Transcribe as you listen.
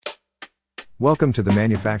Welcome to the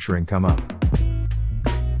Manufacturing Come Up.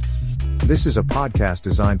 This is a podcast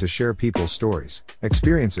designed to share people's stories,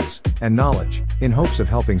 experiences, and knowledge, in hopes of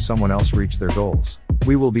helping someone else reach their goals.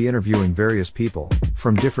 We will be interviewing various people,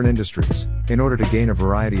 from different industries, in order to gain a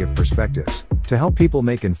variety of perspectives, to help people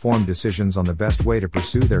make informed decisions on the best way to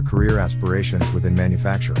pursue their career aspirations within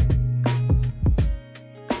manufacturing.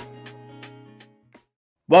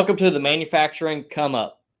 Welcome to the Manufacturing Come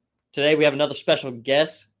Up. Today we have another special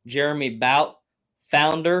guest, Jeremy Bout,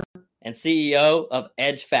 founder and CEO of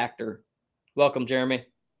Edge Factor. Welcome, Jeremy.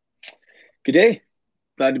 Good day.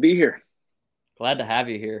 Glad to be here. Glad to have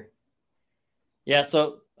you here. Yeah,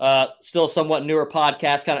 so still a somewhat newer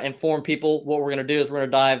podcast, kind of inform people. What we're going to do is we're going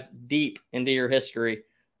to dive deep into your history.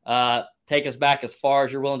 Take us back as far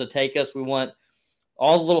as you're willing to take us. We want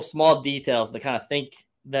all the little small details that kind of think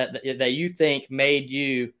that you think made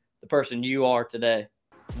you the person you are today.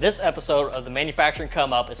 This episode of the Manufacturing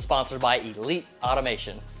Come Up is sponsored by Elite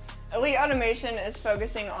Automation. Elite Automation is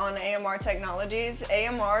focusing on AMR technologies.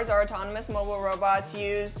 AMRs are autonomous mobile robots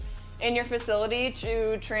used in your facility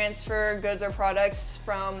to transfer goods or products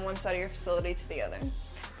from one side of your facility to the other.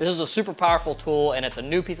 This is a super powerful tool, and it's a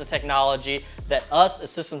new piece of technology that us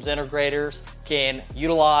as systems integrators can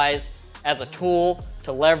utilize as a tool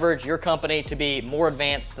to leverage your company to be more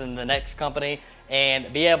advanced than the next company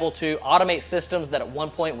and be able to automate systems that at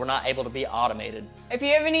one point were not able to be automated. If you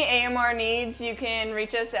have any AMR needs, you can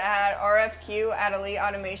reach us at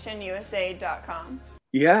rfq@eliteautomationusa.com.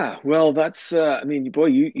 Yeah, well, that's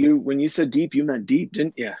you when you said deep, you meant deep,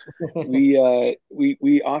 didn't you?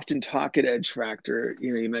 we often talk at Edge Factor.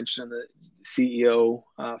 You mentioned the CEO,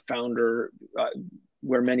 founder,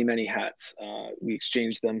 wear many hats. We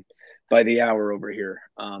exchange them by the hour over here.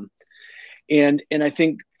 And I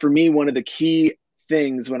think for me, one of the key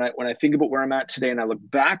things when I think about where I'm at today and I look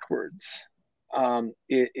backwards,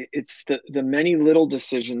 it's the many little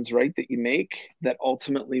decisions, right, that you make that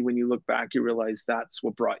ultimately, when you look back, you realize that's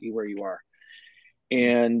what brought you where you are.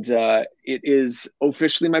 And it is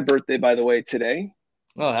officially my birthday, by the way, today.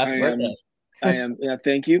 Oh, happy birthday. I am. Yeah,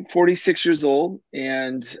 thank you. 46 years old,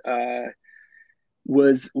 and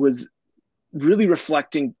was really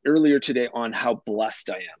reflecting earlier today on how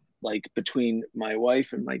blessed I am. Like, between my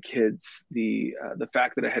wife and my kids, the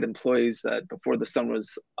fact that I had employees that before the sun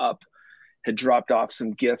was up had dropped off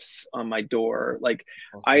some gifts on my door. Like,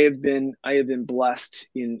 awesome. I have been blessed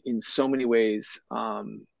in so many ways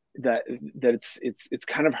that it's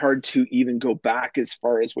kind of hard to even go back as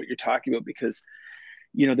far as what you're talking about, because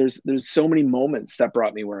there's so many moments that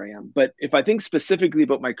brought me where I am. But if I think specifically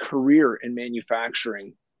about my career in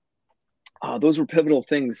manufacturing, those were pivotal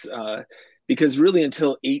things. Because really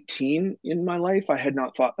until 18 in my life, I had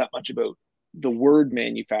not thought that much about the word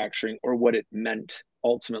manufacturing or what it meant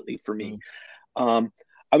ultimately for me. I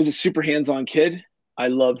was a super hands-on kid. I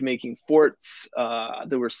loved making forts.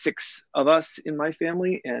 There were 6 of us in my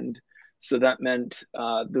family. And so that meant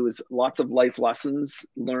there was lots of life lessons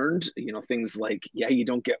learned, things like, you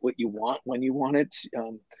don't get what you want when you want it.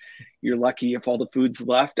 You're lucky if all the food's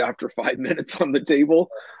left after 5 minutes on the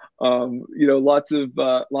table. Lots of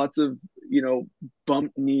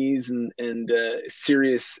bumped knees and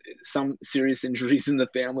serious injuries in the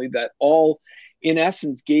family that all, in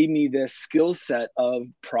essence, gave me this skill set of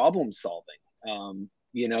problem solving.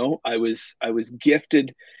 I was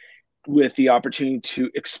gifted with the opportunity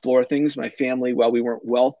to explore things. My family, while we weren't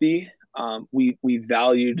wealthy, we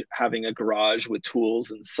valued having a garage with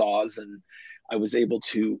tools and saws, and I was able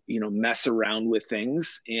to, mess around with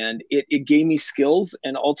things, and it gave me skills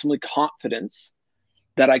and ultimately confidence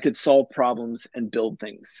that I could solve problems and build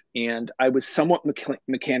things. And I was somewhat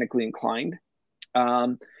mechanically inclined.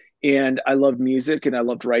 And I loved music, and I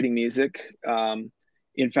loved writing music. In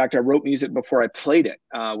fact, I wrote music before I played it,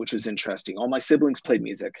 which was interesting. All my siblings played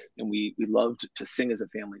music, and we loved to sing as a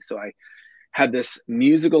family. So I had this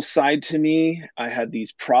musical side to me. I had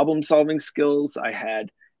these problem solving skills. I had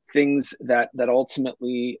things that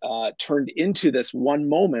ultimately turned into this one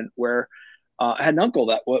moment where I had an uncle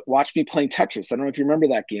that watched me playing Tetris. I don't know if you remember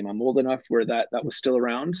that game. I'm old enough where that was still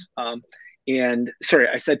around. And sorry,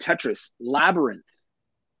 I said Tetris. Labyrinth.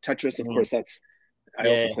 Tetris, of course, I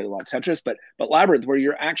also played a lot of Tetris, but Labyrinth, where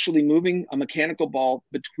you're actually moving a mechanical ball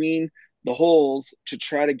between the holes to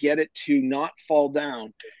try to get it to not fall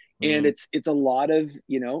down. And it's a lot of,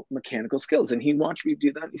 mechanical skills. And he watched me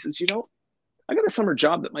do that. And he says, I got a summer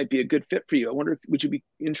job that might be a good fit for you. I wonder would you be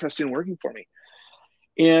interested in working for me?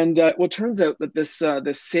 And it turns out that this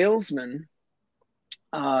salesman,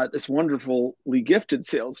 this wonderfully gifted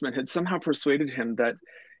salesman, had somehow persuaded him that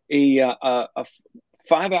a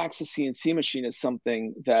 5-axis CNC machine is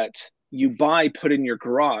something that you buy, put in your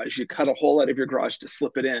garage. You cut a hole out of your garage to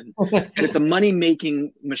slip it in, and it's a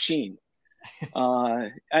money-making machine.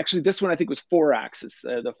 Actually, this one I think was 4-axis.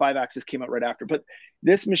 The 5-axis came out right after. But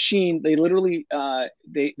this machine, they literally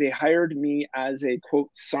they hired me as a quote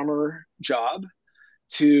summer job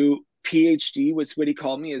to PhD was what he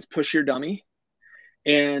called me, is push your dummy.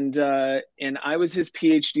 And I was his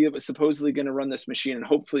PhD that was supposedly going to run this machine and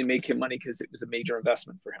hopefully make him money because it was a major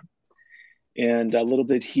investment for him. And little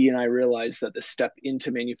did he and I realize that the step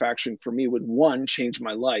into manufacturing for me would, one, change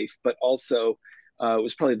my life, but also it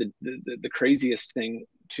was probably the craziest thing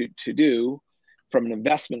to do from an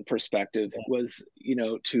investment perspective was, you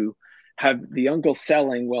know, to have the uncle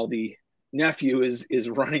selling while the nephew is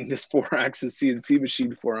running this 4-axis CNC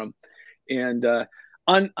machine for him. And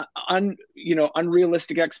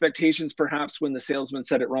unrealistic expectations perhaps when the salesman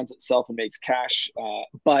said it runs itself and makes cash,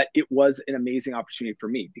 but it was an amazing opportunity for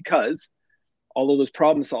me because all of those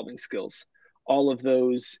problem solving skills, all of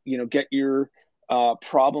those, you know, get your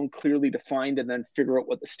problem clearly defined and then figure out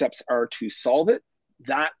what the steps are to solve it.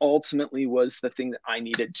 That ultimately was the thing that I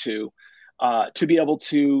needed to be able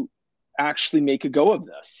to actually make a go of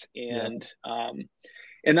this. And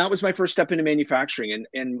that was my first step into manufacturing,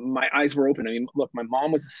 and my eyes were open. I mean, look, my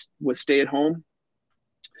mom was stay at home.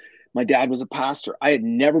 My dad was a pastor. I had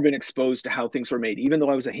never been exposed to how things were made. Even though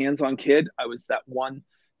I was a hands-on kid, I was that one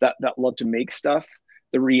that loved to make stuff.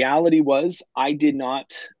 The reality was I did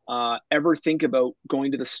not ever think about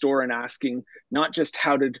going to the store and asking not just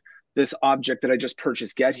how did this object that I just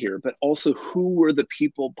purchased get here, but also who were the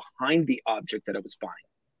people behind the object that I was buying.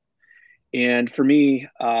 And for me,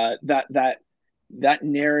 that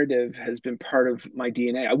narrative has been part of my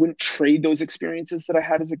DNA. I wouldn't trade those experiences that I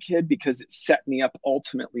had as a kid because it set me up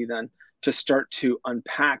ultimately then to start to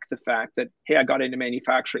unpack the fact that, hey, I got into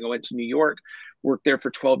manufacturing. I went to New York, worked there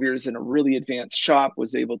for 12 years in a really advanced shop,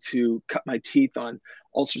 was able to cut my teeth on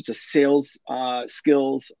all sorts of sales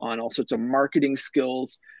skills, on all sorts of marketing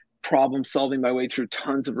skills, problem solving my way through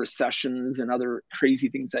tons of recessions and other crazy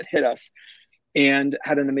things that hit us. And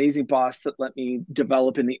had an amazing boss that let me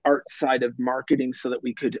develop in the art side of marketing so that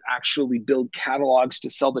we could actually build catalogs to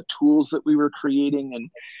sell the tools that we were creating.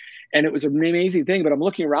 And it was an amazing thing, but I'm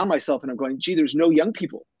looking around myself and I'm going, gee, there's no young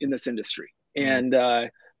people in this industry. And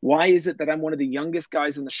why is it that I'm one of the youngest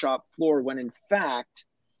guys in the shop floor when in fact,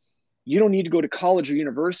 you don't need to go to college or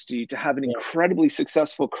university to have an incredibly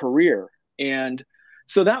successful career? And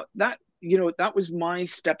so that was my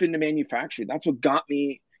step into manufacturing. That's what got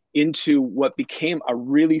me into what became a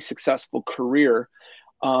really successful career,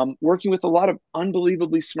 working with a lot of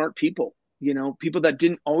unbelievably smart people, you know, people that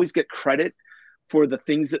didn't always get credit for the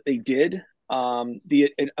things that they did, the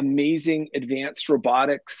amazing advanced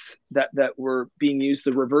robotics that were being used,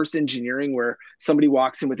 the reverse engineering where somebody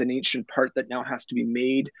walks in with an ancient part that now has to be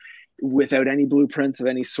made without any blueprints of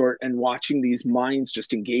any sort, and watching these minds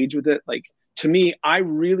just engage with it. Like, to me, I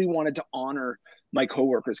really wanted to honor my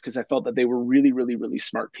coworkers because I felt that they were really, really, really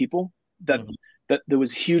smart people, that there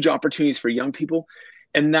was huge opportunities for young people.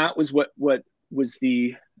 And that was what was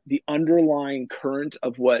the underlying current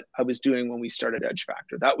of what I was doing when we started Edge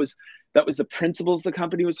Factor. That was the principles the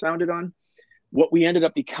company was founded on. What we ended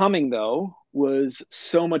up becoming, though, was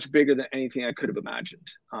so much bigger than anything I could have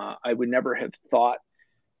imagined. I would never have thought,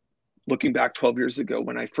 looking back 12 years ago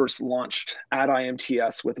when I first launched at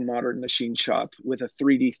IMTS with a modern machine shop, with a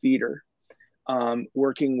 3D theater,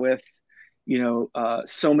 working with,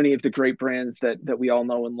 so many of the great brands that we all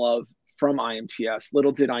know and love from IMTS.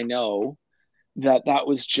 Little did I know that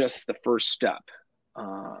was just the first step.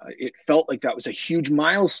 It felt like that was a huge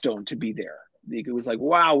milestone to be there. It was like,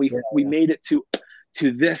 wow, we made it to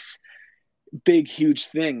this big, huge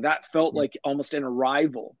thing. That felt like almost an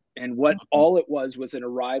arrival. And what all it was an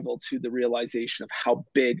arrival to the realization of how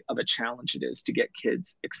big of a challenge it is to get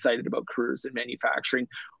kids excited about careers in manufacturing,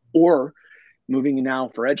 or moving now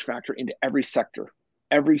for Edge Factor into every sector.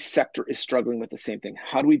 Every sector is struggling with the same thing.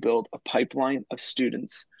 How do we build a pipeline of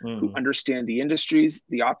students who understand the industries,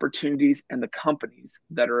 the opportunities, and the companies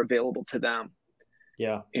that are available to them?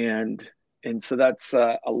 Yeah. And so that's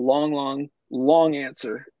a long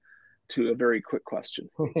answer to a very quick question.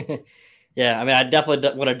 Yeah. I mean, I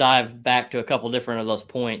definitely want to dive back to a couple different of those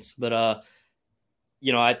points, but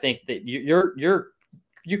I think that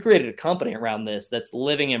you created a company around this that's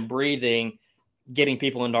living and breathing, getting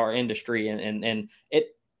people into our industry. And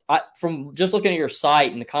from just looking at your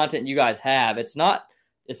site and the content you guys have, it's not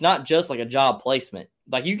just like a job placement.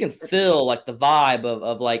 Like, you can feel like the vibe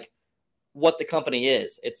of like what the company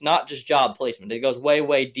is. It's not just job placement. It goes way,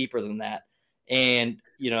 way deeper than that. And,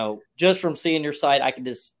 just from seeing your site,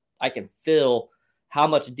 I can feel how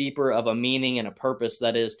much deeper of a meaning and a purpose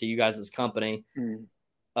that is to you guys' company.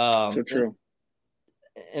 So true.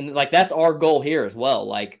 And like, that's our goal here as well.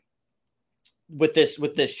 Like with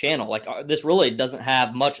this channel, like this really doesn't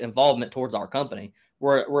have much involvement towards our company.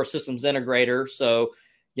 We're a systems integrator. So,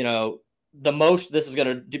 you know, the most this is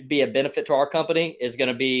going to be a benefit to our company is going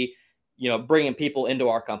to be, you know, bringing people into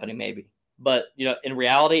our company maybe. But, you know, in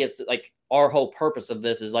reality, it's like our whole purpose of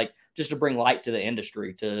this is like just to bring light to the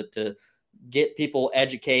industry, to get people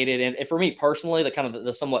educated. And for me personally, the kind of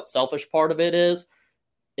the somewhat selfish part of it is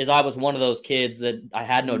I was one of those kids that I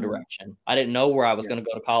had no direction. I didn't know where I was going to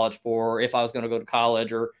go to college for, or if I was going to go to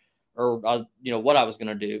college, or you know, what I was going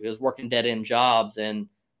to do. It was working dead end jobs, and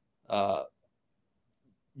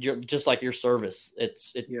you're just like your service. It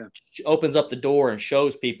opens up the door and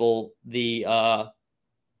shows people the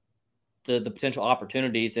potential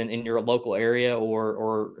opportunities in your local area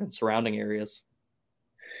or in surrounding areas.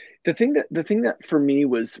 The thing that for me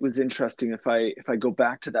was interesting, if I go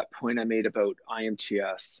back to that point I made about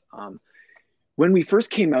IMTS, when we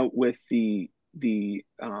first came out with it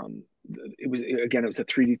was a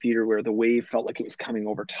 3D theater where the wave felt like it was coming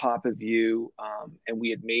over top of you, and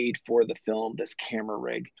we had made for the film this camera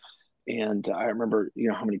rig, and I remember, you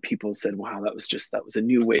know, how many people said, "Wow, that was a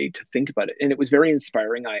new way to think about it," and it was very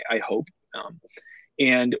inspiring. I hope,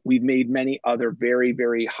 and we've made many other very,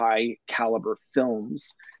 very high caliber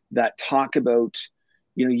films that talk about,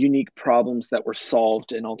 you know, unique problems that were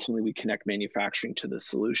solved, and ultimately we connect manufacturing to the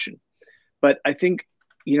solution. But I think,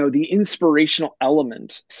 you know, the inspirational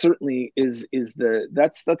element certainly is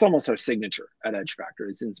that's almost our signature at Edge Factor,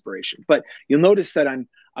 is inspiration. But you'll notice that I'm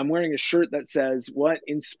wearing a shirt that says what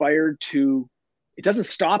inspired to. It doesn't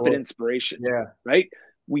stop at inspiration. Yeah. Right.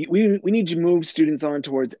 We need to move students on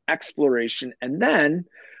towards exploration, and then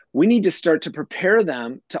we need to start to prepare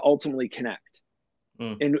them to ultimately connect.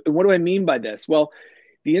 And what do I mean by this? Well,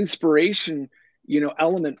 the inspiration, you know,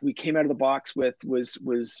 element we came out of the box with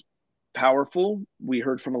was powerful. We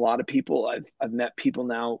heard from a lot of people. I've met people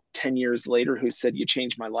now 10 years later who said, "You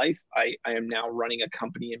changed my life. I am now running a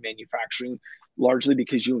company in manufacturing largely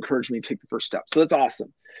because you encouraged me to take the first step." So that's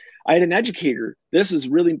awesome. I had an educator. This is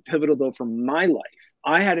really pivotal though for my life.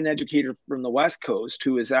 I had an educator from the West Coast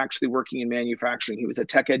who is actually working in manufacturing. He was a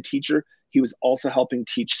tech ed teacher. He was also helping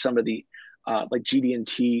teach some of the like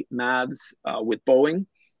GD&T maths with Boeing.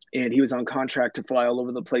 And he was on contract to fly all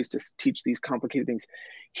over the place to teach these complicated things.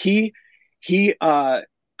 He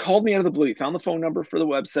called me out of the blue. He found the phone number for the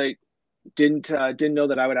website. Didn't know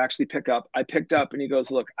that I would actually pick up. I picked up, and he goes,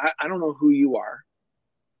 "Look, I don't know who you are,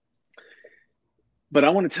 but I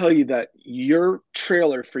want to tell you that your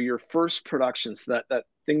trailer for your first productions, that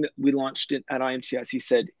thing that we launched at IMTS," he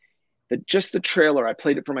said, "that just the trailer, I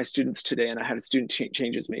played it for my students today, and I had a student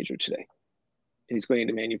change his major today. And he's going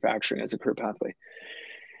into manufacturing as a career pathway."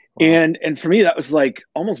 Wow. And for me, that was like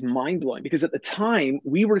almost mind blowing, because at the time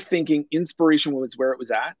we were thinking inspiration was where it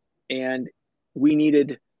was at, and we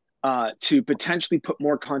needed to potentially put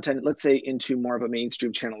more content, let's say, into more of a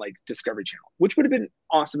mainstream channel like Discovery Channel, which would have been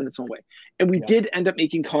awesome in its own way. And we did end up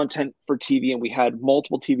making content for TV, and we had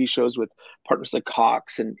multiple TV shows with partners like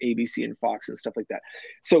Cox and ABC and Fox and stuff like that.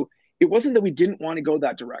 So it wasn't that we didn't want to go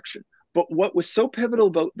that direction. But what was so pivotal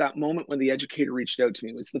about that moment when the educator reached out to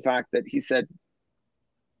me was the fact that he said,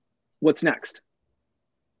 "What's next?"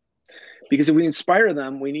 Because if we inspire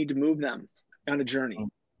them, we need to move them on a journey.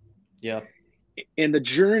 Yeah. And the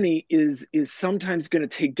journey is sometimes going to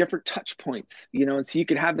take different touch points, you know, and so you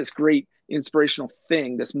could have this great inspirational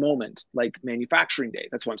thing, this moment like Manufacturing Day.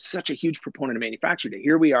 That's why I'm such a huge proponent of Manufacturing Day.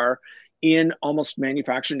 Here we are in almost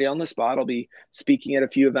Manufacturing Day on the spot. I'll be speaking at a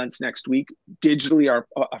few events next week. Digitally,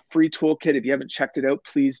 a free toolkit. If you haven't checked it out,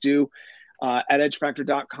 please do. At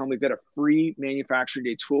edgefactor.com, we've got a free Manufacturing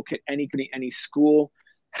Day toolkit. Any school,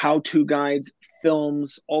 how-to guides,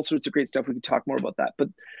 films, all sorts of great stuff. We could talk more about that. But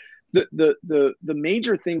the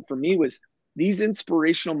major thing for me was these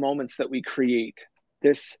inspirational moments that we create.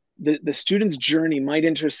 The student's journey might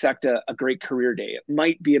intersect a great career day. It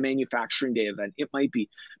might be a Manufacturing Day event. It might be,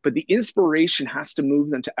 but the inspiration has to move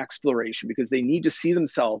them to exploration, because they need to see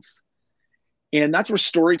themselves. And that's where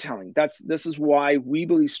storytelling, this is why we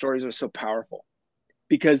believe stories are so powerful,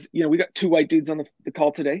 because, you know, we got two white dudes on the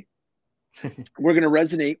call today. We're going to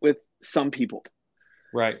resonate with some people.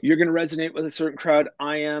 Right. You're going to resonate with a certain crowd.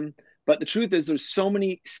 I am. But the truth is, there's so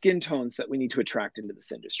many skin tones that we need to attract into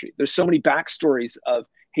this industry. There's so many backstories of,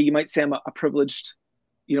 hey, you might say I'm a privileged,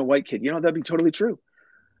 you know, white kid. You know, that'd be totally true.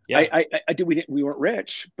 Yeah. We weren't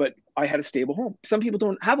rich, but I had a stable home. Some people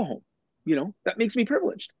don't have a home. You know, that makes me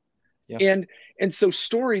privileged. Yeah. And so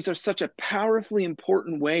stories are such a powerfully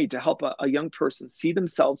important way to help a young person see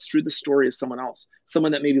themselves through the story of someone else,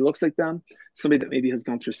 someone that maybe looks like them, somebody that maybe has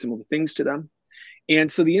gone through similar things to them.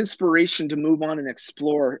 And so the inspiration to move on and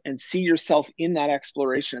explore and see yourself in that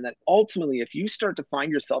exploration. And then ultimately, if you start to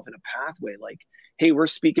find yourself in a pathway, like, hey, we're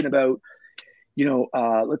speaking about,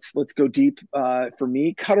 let's go deep. For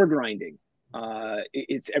me, cutter grinding.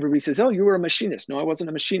 It's everybody says, oh, you were a machinist. No, I wasn't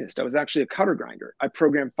a machinist. I was actually a cutter grinder. I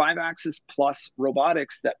programmed 5-axis plus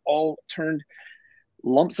robotics that all turned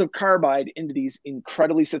lumps of carbide into these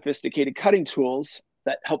incredibly sophisticated cutting tools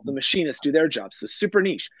that help the machinists do their job. So super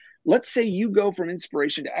niche. Let's say you go from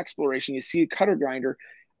inspiration to exploration. You see a cutter grinder.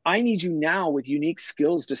 I need you now with unique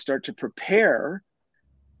skills to start to prepare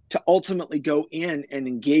to ultimately go in and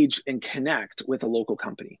engage and connect with a local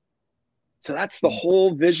company. So that's the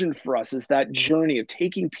whole vision for us, is that journey of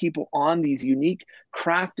taking people on these unique,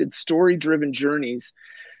 crafted, story-driven journeys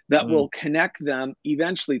that will connect them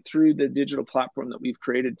eventually through the digital platform that we've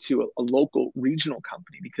created to a local regional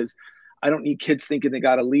company. Because I don't need kids thinking they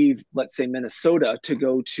got to leave, let's say, Minnesota to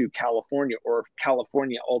go to California, or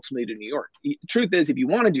California ultimately to New York. The truth is, if you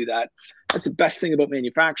want to do that, that's the best thing about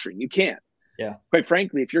manufacturing. You can. Yeah. Quite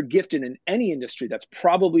frankly, if you're gifted in any industry, that's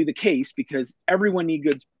probably the case, because everyone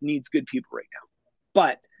needs good people right now.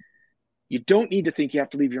 But you don't need to think you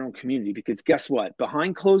have to leave your own community, because guess what?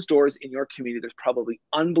 Behind closed doors in your community, there's probably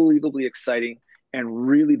unbelievably exciting and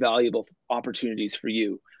really valuable opportunities for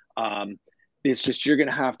you. It's just, you're going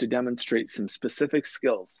to have to demonstrate some specific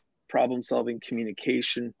skills: problem solving,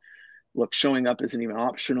 communication. Look, showing up isn't even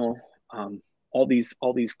optional. All these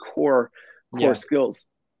core skills.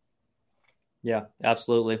 Yeah,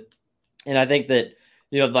 absolutely. And I think that,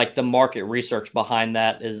 like the market research behind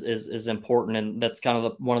that is important. And that's kind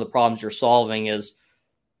of one of the problems you're solving is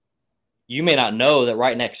you may not know that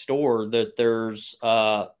right next door that there's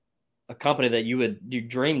a company that you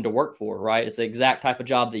dream to work for, right? It's the exact type of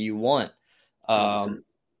job that you want. I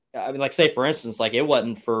mean, like, say, for instance, like, it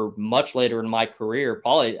wasn't for much later in my career,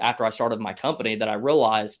 probably after I started my company, that I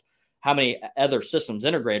realized how many other systems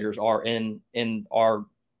integrators are in our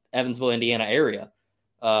Evansville, Indiana area.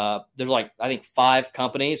 There's like, I think 5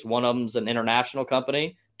 companies. One of them's an international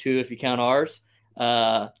company, 2 if you count ours.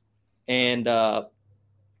 I mean,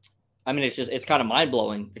 it's kind of mind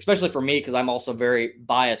blowing, especially for me, because I'm also very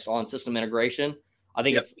biased on system integration. I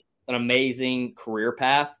think it's an amazing career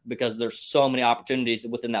path, because there's so many opportunities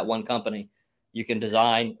within that one company. You can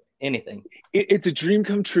design anything. It's a dream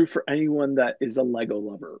come true for anyone that is a Lego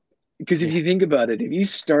lover. Because if you think about it, if you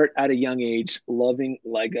start at a young age loving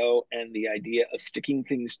Lego and the idea of sticking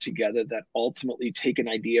things together that ultimately take an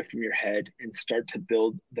idea from your head and start to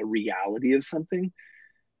build the reality of something,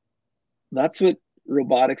 that's what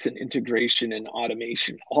robotics and integration and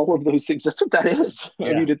automation, all of those things, that's what that is.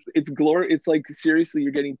 I mean, it's glory. It's like, seriously,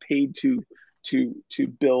 you're getting paid to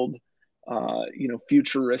build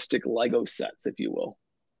futuristic Lego sets, if you will.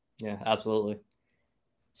 Yeah, absolutely.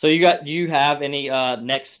 So do you have any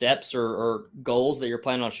next steps or goals that you're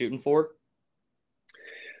planning on shooting for?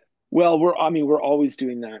 Well, we're always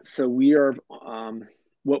doing that. So we are,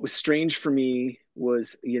 what was strange for me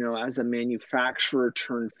was, as a manufacturer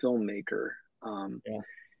turned filmmaker,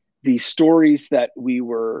 the stories that we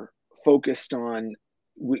were focused on,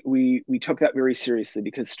 we took that very seriously,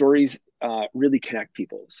 because stories really connect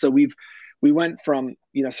people. So we went from,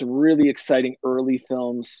 some really exciting early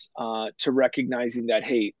films to recognizing that,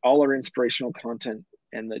 hey, all our inspirational content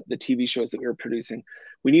and the TV shows that we were producing,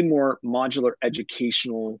 we need more modular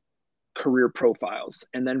educational career profiles,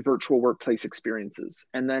 and then virtual workplace experiences,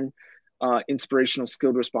 and then inspirational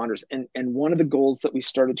skilled responders. And one of the goals that we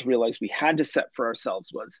started to realize we had to set for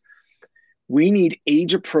ourselves was, we need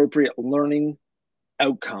age-appropriate learning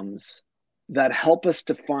outcomes that help us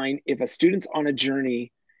define if a student's on a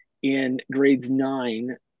journey in grades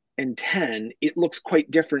 9 and 10, it looks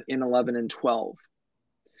quite different in 11 and 12.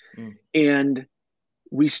 And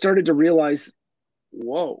we started to realize,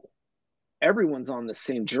 whoa, everyone's on the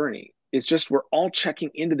same journey. It's just, we're all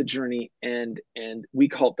checking into the journey, and we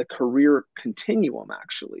call it the career continuum,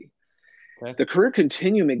 actually. Okay. The career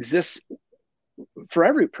continuum exists for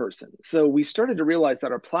every person. So we started to realize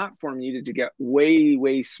that our platform needed to get way,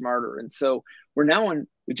 way smarter. And so we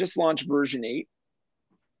just launched version 8.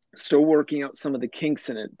 Still working out some of the kinks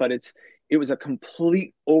in it, but it was a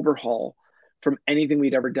complete overhaul from anything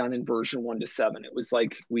we'd ever done in version 1 to 7. It was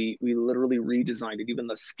like we literally redesigned it. Even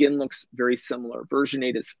the skin looks very similar. Version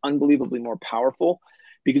 8 is unbelievably more powerful,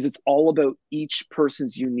 because it's all about each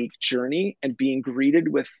person's unique journey and being greeted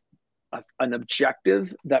with an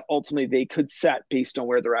objective that ultimately they could set based on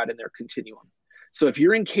where they're at in their continuum. So if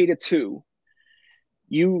you're in K-2,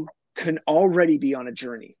 you can already be on a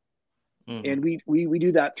journey. Mm-hmm. And we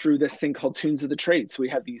do that through this thing called Tunes of the Trade. So we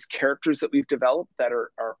have these characters that we've developed that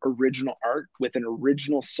are original art with an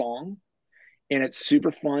original song. And it's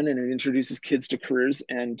super fun, and it introduces kids to careers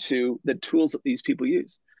and to the tools that these people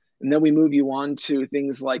use. And then we move you on to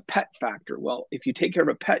things like pet factor. Well, if you take care of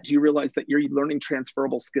a pet, do you realize that you're learning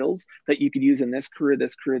transferable skills that you could use in this career,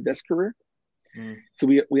 this career, this career? So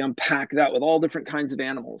we unpack that with all different kinds of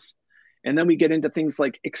animals. And then we get into things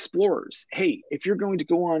like explorers. Hey, if you're going to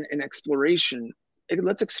go on an exploration,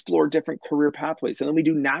 let's explore different career pathways. And then we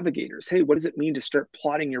do navigators. Hey, what does it mean to start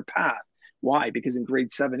plotting your path? Why? Because in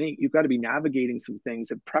grade 7, 8, you've got to be navigating some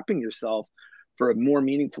things and prepping yourself for a more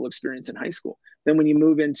meaningful experience in high school. Then when you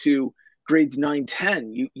move into grades 9,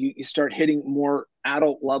 10, you start hitting more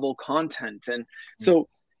adult level content. And so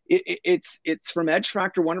it's from Edge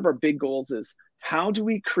Factor. One of our big goals is, how do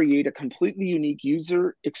we create a completely unique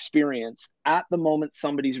user experience at the moment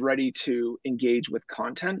somebody's ready to engage with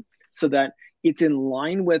content, so that it's in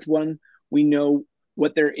line with when we know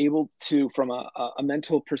what they're able to, from a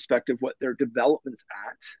mental perspective, what their development's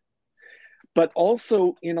at, but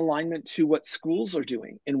also in alignment to what schools are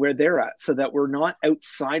doing and where they're at, so that we're not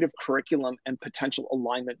outside of curriculum and potential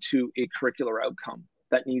alignment to a curricular outcome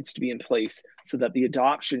that needs to be in place, so that the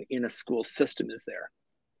adoption in a school system is there.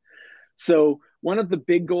 So one of the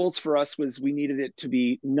big goals for us was we needed it to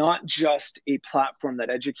be not just a platform that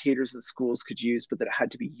educators and schools could use, but that it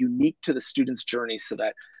had to be unique to the student's journey, so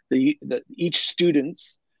that each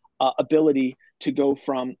student's ability to go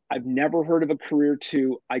from I've never heard of a career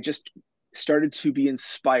to I just started to be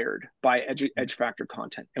inspired by Edge Factor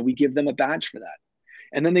content, and we give them a badge for that.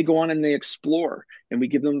 And then they go on and they explore, and we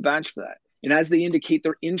give them a badge for that. And as they indicate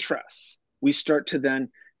their interests, we start to then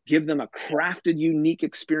give them a crafted, unique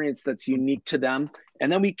experience that's unique to them.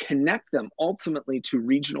 And then we connect them ultimately to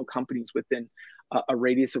regional companies within a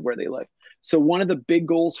radius of where they live. So one of the big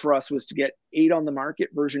goals for us was to get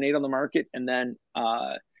version 8 on the market, and then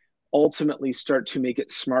ultimately start to make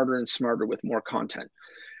it smarter and smarter with more content.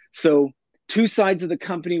 So two sides of the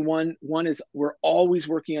company. One is we're always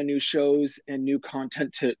working on new shows and new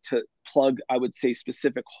content to plug, I would say,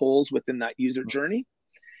 specific holes within that user journey.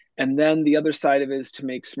 And then the other side of it is to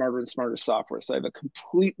make smarter and smarter software. So I have a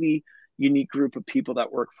completely unique group of people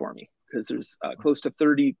that work for me, because there's close to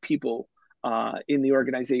 30 people in the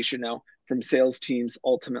organization now, from sales teams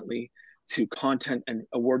ultimately to content and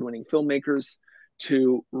award-winning filmmakers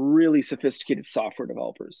to really sophisticated software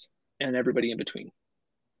developers and everybody in between.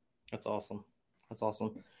 That's awesome. That's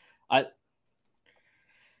awesome. I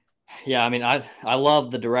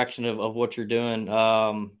love the direction of what you're doing.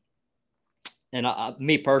 And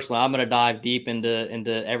me personally, I'm going to dive deep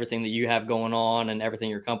into everything that you have going on and everything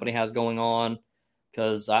your company has going on,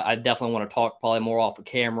 because I definitely want to talk probably more off of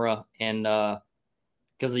camera. And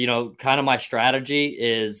because, kind of my strategy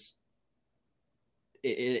is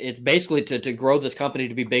it's basically to grow this company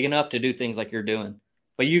to be big enough to do things like you're doing.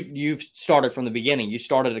 But you've started from the beginning. You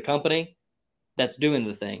started a company that's doing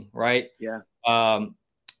the thing, right? Yeah. I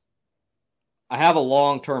have a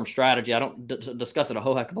long-term strategy. I don't discuss it a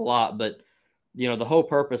whole heck of a lot, but the whole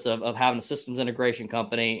purpose of having a systems integration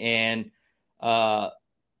company and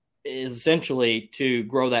is essentially to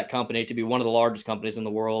grow that company to be one of the largest companies in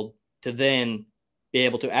the world, to then be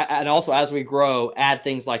able to, and also as we grow, add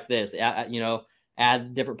things like this,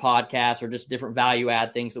 add different podcasts or just different value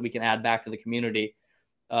add things that we can add back to the community.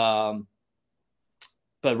 But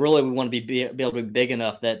really we want to be able to be big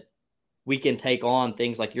enough that we can take on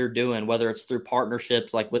things like you're doing, whether it's through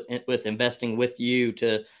partnerships, like with investing with you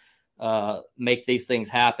to make these things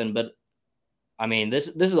happen. But I mean, this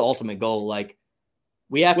is the ultimate goal. Like,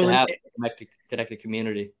 we have to have a connected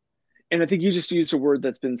community. And I think you just used a word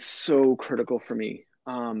that's been so critical for me,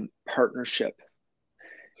 partnership.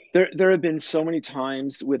 There have been so many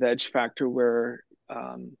times with Edge Factor where,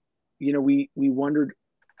 we wondered,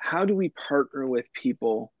 how do we partner with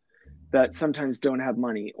people that sometimes don't have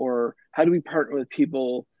money? Or how do we partner with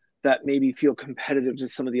people that maybe feel competitive to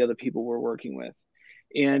some of the other people we're working with?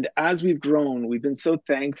 And as we've grown, we've been so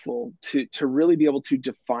thankful to really be able to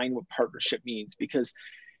define what partnership means, because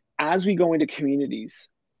as we go into communities,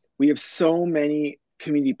 we have so many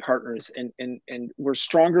community partners, and we're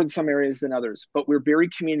stronger in some areas than others, but we're very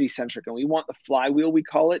community centric, and we want the flywheel, we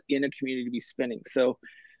call it, in a community to be spinning. So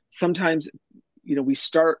sometimes, we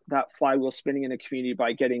start that flywheel spinning in a community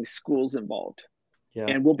by getting schools involved. Yeah.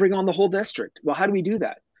 And we'll bring on the whole district. Well, how do we do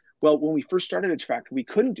that? Well, when we first started Edge Factor, we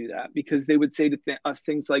couldn't do that because they would say to us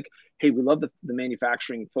things like, hey, we love the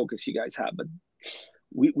manufacturing focus you guys have, but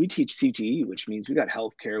we teach CTE, which means we got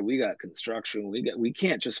healthcare, we got construction, we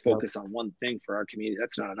can't just focus on one thing for our community.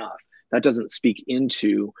 That's not enough. That doesn't speak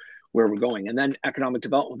into where we're going. And then economic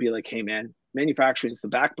development will be like, hey man, manufacturing is the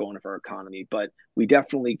backbone of our economy, but we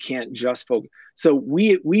definitely can't just focus. So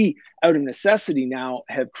we out of necessity now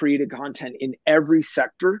have created content in every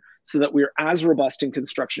sector so that we're as robust in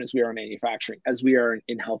construction as we are in manufacturing, as we are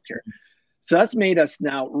in healthcare. So that's made us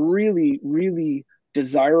now really, really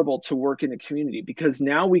desirable to work in a community, because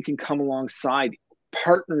now we can come alongside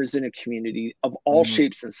partners in a community of all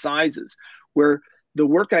shapes and sizes, where the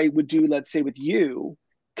work I would do, let's say with you,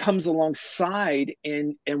 comes alongside,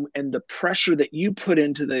 and the pressure that you put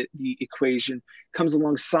into the equation comes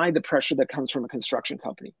alongside the pressure that comes from a construction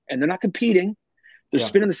company. And they're not competing, they're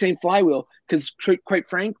spinning the same flywheel, because quite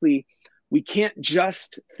frankly, we can't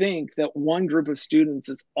just think that one group of students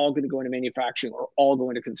is all going to go into manufacturing or all go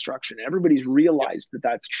into construction. Everybody's realized that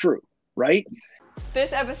that's true, right?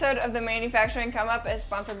 This episode of the Manufacturing Come Up is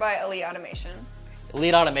sponsored by Elite Automation.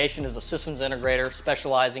 Elite Automation is a systems integrator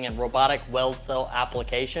specializing in robotic weld cell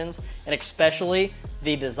applications, and especially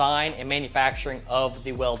the design and manufacturing of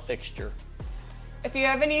the weld fixture. If you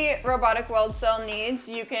have any robotic weld cell needs,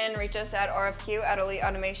 you can reach us at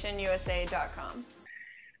rfq@eliteautomationusa.com.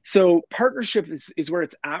 So partnership is where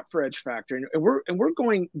it's at for Edge Factor, and we're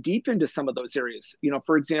going deep into some of those areas. You know,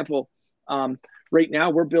 for example, right now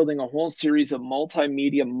we're building a whole series of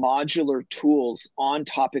multimedia modular tools on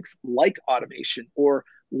topics like automation, or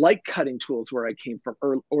like cutting tools where I came from,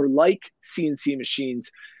 or like CNC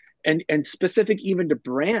machines, and specific even to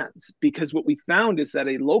brands, because what we found is that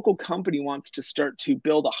a local company wants to start to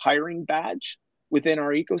build a hiring badge within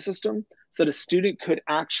our ecosystem, so that a student could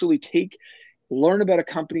actually learn about a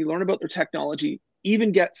company, learn about their technology,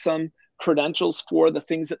 even get some credentials for the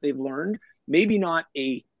things that they've learned. Maybe not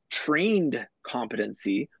a trained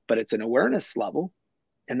competency, but it's an awareness level.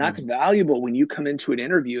 And that's valuable when you come into an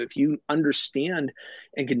interview, if you understand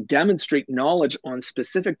and can demonstrate knowledge on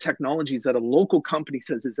specific technologies that a local company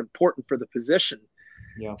says is important for the position.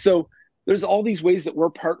 Yeah. So there's all these ways that we're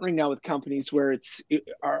partnering now with companies where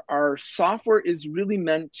our software is really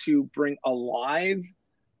meant to bring alive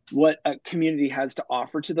what a community has to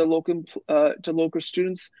offer to the local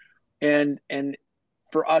students, and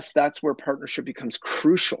for us, that's where partnership becomes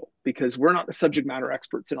crucial, because we're not the subject matter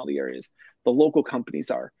experts in all the areas. The local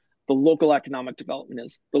companies are, the local economic development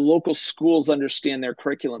is, the local schools understand their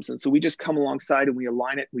curriculums, and so we just come alongside and we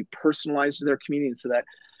align it, we personalize to their community, so that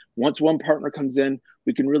once one partner comes in,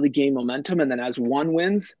 we can really gain momentum, and then as one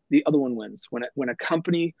wins, the other one wins. When a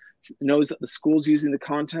company knows that the school's using the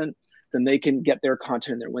content, then they can get their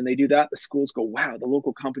content in there. When they do that, the schools go, wow, the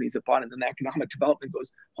local companies have bought it. And then the economic development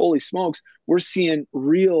goes, holy smokes, we're seeing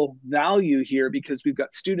real value here, because we've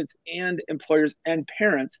got students and employers and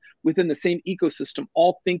parents within the same ecosystem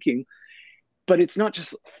all thinking. But it's not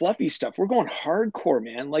just fluffy stuff. We're going hardcore,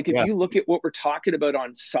 man. Like if you look at what we're talking about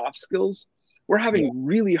on soft skills, we're having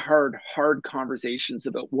really hard conversations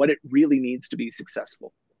about what it really needs to be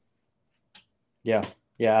successful. Yeah,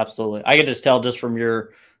 absolutely. I could just tell just from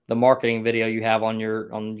the marketing video you have on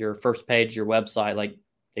your first page, your website, like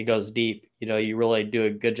it goes deep. You know, you really do a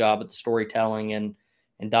good job at the storytelling and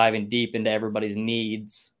diving deep into everybody's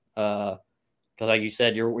needs. Because like you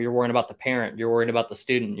said, you're worrying about the parent, you're worrying about the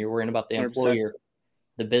student, you're worrying about the employer, 100%.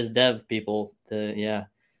 The biz dev people.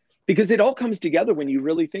 Because it all comes together when you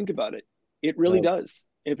really think about it. It really does.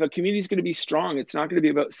 If a community is going to be strong, it's not going to be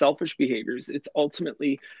about selfish behaviors. It's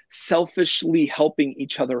ultimately selfishly helping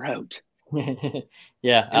each other out. Yeah,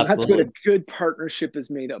 and absolutely. That's what a good partnership is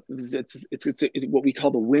made up of. It's what we call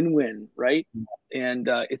the win-win, right? And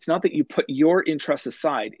it's not that you put your interests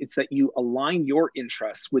aside, it's that you align your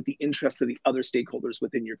interests with the interests of the other stakeholders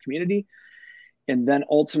within your community. And then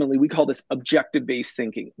ultimately we call this objective-based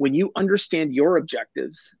thinking. When you understand your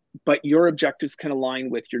objectives, but your objectives can align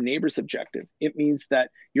with your neighbor's objective, it means that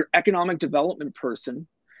your economic development person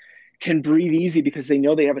can breathe easy, because they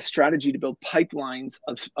know they have a strategy to build pipelines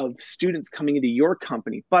of students coming into your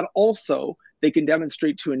company, but also they can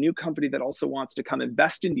demonstrate to a new company that also wants to come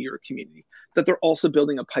invest into your community that they're also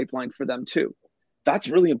building a pipeline for them too. That's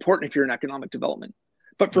really important if you're in economic development.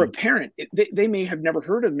 But for a parent, they may have never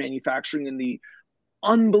heard of manufacturing and the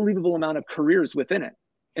unbelievable amount of careers within it.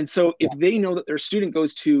 And so if they know that their student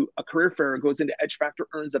goes to a career fair or goes into Edge Factor,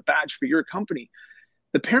 earns a badge for your company,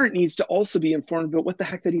 the parent needs to also be informed about what the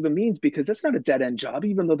heck that even means, because that's not a dead-end job,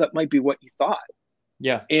 even though that might be what you thought.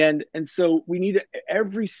 Yeah. And so we need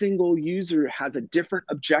every single user has a different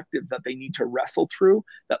objective that they need to wrestle through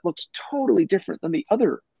that looks totally different than the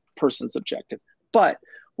other person's objective. But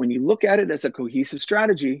when you look at it as a cohesive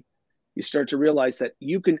strategy, you start to realize that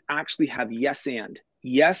you can actually have yes,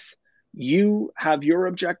 you have your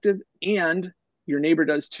objective and your neighbor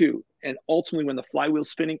does too. And ultimately, when the flywheel's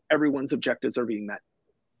spinning, everyone's objectives are being met.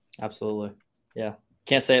 Absolutely. Yeah.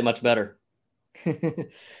 Can't say it much better. Hey,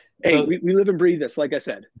 So, we live and breathe this, like I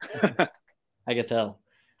said. I can tell.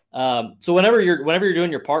 So whenever you're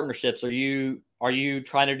doing your partnerships, are you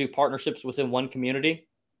trying to do partnerships within one community?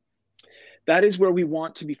 That is where we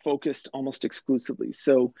want to be focused almost exclusively.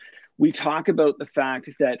 So we talk about the fact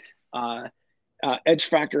that Edge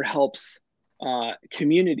Factor helps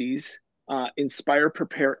communities inspire,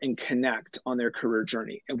 prepare, and connect on their career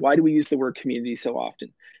journey. And why do we use the word community so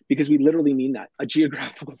often? Because we literally mean that, a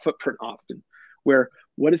geographical footprint often, where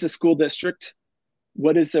what is a school district?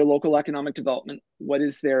 What is their local economic development? What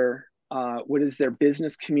is their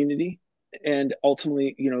business community? And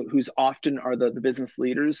ultimately, who's often are the business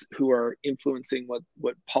leaders who are influencing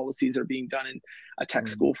what policies are being done in a tech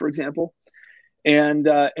school, for example. And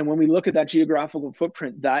when we look at that geographical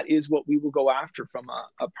footprint, that is what we will go after from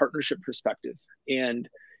a partnership perspective. And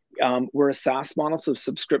we're a SaaS model, so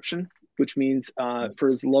subscription, which means for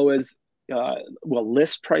as low as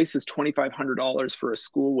list price is $2,500 for a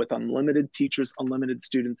school with unlimited teachers, unlimited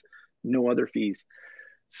students, no other fees.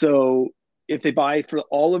 So if they buy for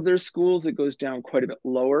all of their schools, it goes down quite a bit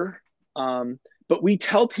lower. But we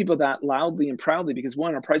tell people that loudly and proudly because,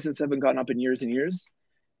 one, our prices haven't gone up in years and years.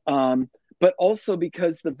 But also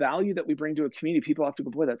because the value that we bring to a community, people have to go,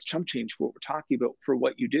 boy, that's chump change for what we're talking about, for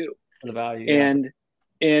what you do. The value.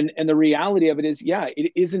 And the reality of it is,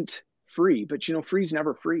 it isn't free, but free is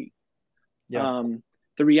never free. Yeah.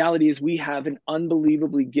 The reality is we have an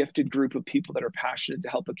unbelievably gifted group of people that are passionate to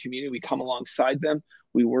help a community. We come alongside them.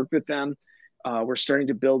 We work with them. We're starting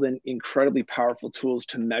to build in incredibly powerful tools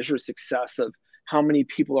to measure success of how many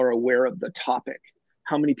people are aware of the topic,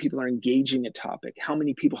 how many people are engaging a topic, how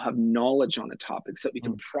many people have knowledge on a topic, so that we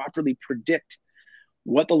can properly predict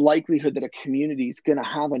what the likelihood that a community is going to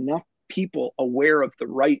have enough people aware of the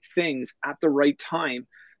right things at the right time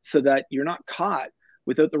so that you're not caught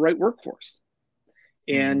without the right workforce.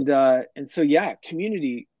 And so,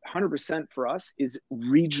 community 100% for us is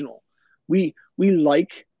regional. We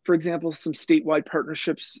like, for example, some statewide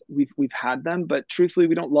partnerships. We've had them, but truthfully,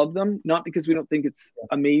 we don't love them. Not because we don't think it's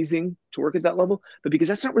amazing to work at that level, but because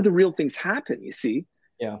that's not where the real things happen. You see,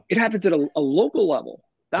 it happens at a local level.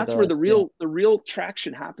 That's where the real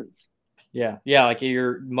traction happens. Yeah, like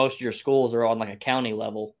most of your schools are on like a county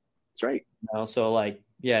level. That's right. So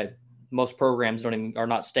most programs are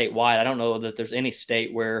not statewide. I don't know that there's any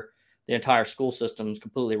state where the entire school system is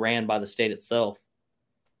completely ran by the state itself.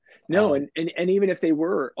 No, and even if they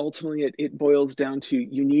were, ultimately it boils down to,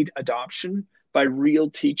 you need adoption by real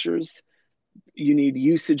teachers. You need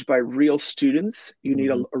usage by real students. You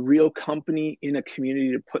need a real company in a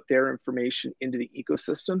community to put their information into the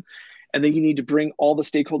ecosystem. And then you need to bring all the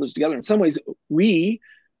stakeholders together. In some ways, we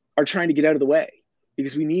are trying to get out of the way,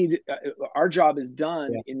 because we need our job is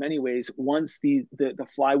done in many ways once the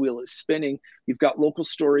flywheel is spinning. You've got local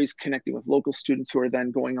stories connecting with local students who are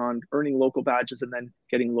then going on earning local badges and then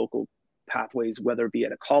getting local pathways, whether it be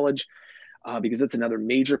at a college, because that's another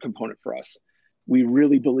major component for us. We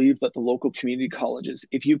really believe that the local community colleges,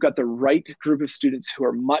 if you've got the right group of students who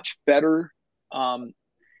are much better,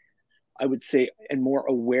 I would say, and more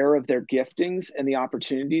aware of their giftings and the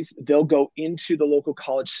opportunities, they'll go into the local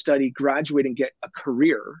college, study, graduate, and get a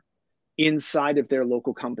career inside of their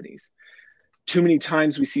local companies. Too many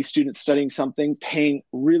times we see students studying something, paying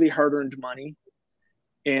really hard-earned money,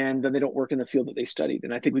 and then they don't work in the field that they studied.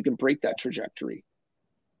 And I think we can break that trajectory.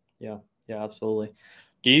 Yeah, absolutely.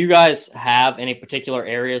 Do you guys have any particular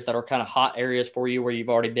areas that are kind of hot areas for you where you've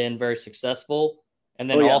already been very successful? And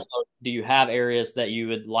then also, do you have areas that you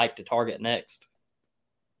would like to target next?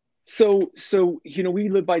 So we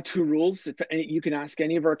live by two rules. If you can ask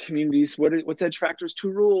any of our communities, what's Edge Factor's two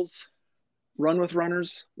rules? Run with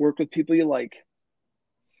runners, work with people you like.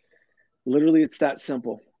 Literally, it's that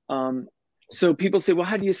simple. So people say, well,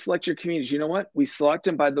 how do you select your communities? You know what? We select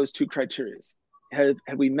them by those two criteria. Have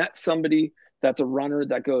we met somebody that's a runner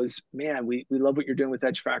that goes, man, we love what you're doing with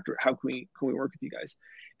Edge Factor. How can we work with you guys?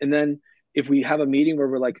 And then if we have a meeting where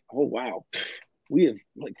we're like, oh, wow, we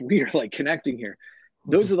are connecting here.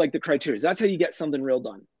 Those are like the criteria. That's how you get something real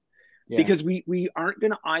done. Yeah. Because we aren't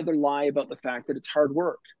going to either lie about the fact that it's hard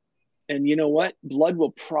work. And you know what? Blood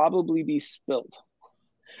will probably be spilled.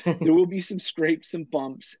 There will be some scrapes and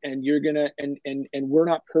bumps, and you're going to, and we're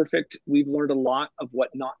not perfect. We've learned a lot of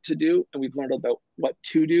what not to do, and we've learned about what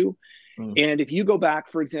to do. And if you go back,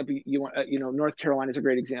 for example, North Carolina is a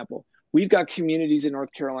great example. We've got communities in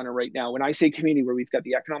North Carolina right now. When I say community, where we've got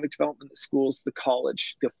the economic development, the schools, the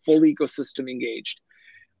college, the full ecosystem engaged.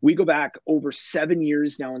 We go back over 7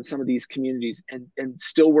 years now in some of these communities and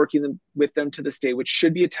still working with them to this day, which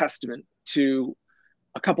should be a testament to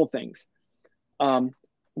a couple things.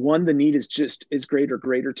 one, the need is just as greater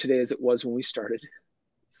today as it was when we started.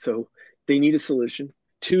 So they need a solution.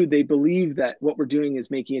 Two, they believe that what we're doing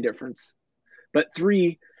is making a difference. But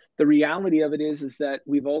three, the reality of it is that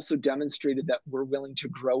we've also demonstrated that we're willing to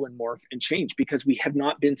grow and morph and change because we have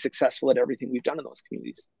not been successful at everything we've done in those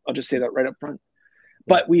communities. I'll just say that right up front.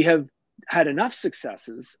 But we have had enough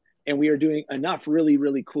successes and we are doing enough really,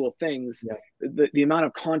 really cool things. Yeah. The amount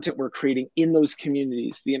of content we're creating in those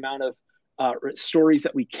communities, the amount of stories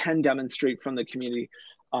that we can demonstrate from the community.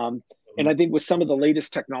 And I think with some of the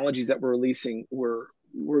latest technologies that we're releasing, we're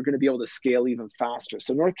going to be able to scale even faster.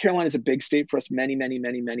 So North Carolina is a big state for us. Many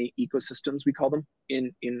ecosystems, we call them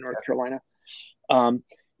in North Carolina.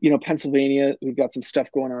 Pennsylvania, we've got some stuff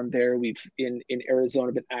going on there. We've in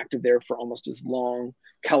Arizona been active there for almost as long.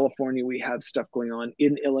 California, we have stuff going on.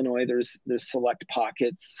 In Illinois, there's select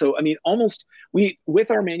pockets. So I mean,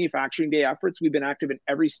 with our manufacturing day efforts, we've been active in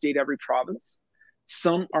every state, every province.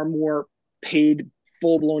 Some are more paid,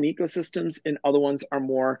 full-blown ecosystems, and other ones are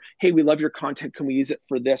more, hey, we love your content. Can we use it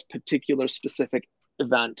for this particular specific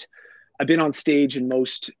event? I've been on stage in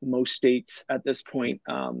most states at this point,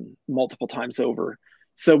 multiple times over.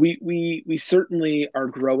 So we certainly are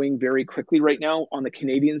growing very quickly right now. On the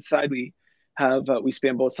Canadian side, we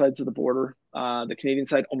span both sides of the border. The Canadian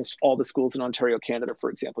side, almost all the schools in Ontario, Canada, for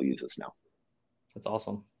example, use us now. That's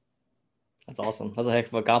awesome. That's a heck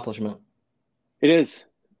of an accomplishment. It is.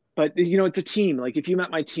 But, it's a team. Like if you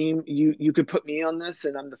met my team, you could put me on this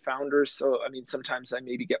and I'm the founder. So, I mean, sometimes I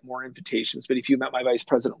maybe get more invitations, but if you met my vice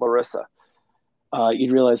president, Larissa,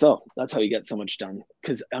 you'd realize, oh, that's how you get so much done.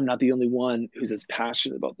 Because I'm not the only one who's as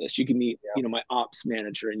passionate about this. You could meet, my ops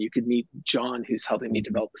manager, and you could meet John, who's helping me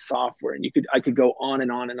develop the software. And I could go on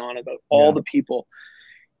and on and on about all the people.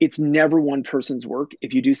 It's never one person's work.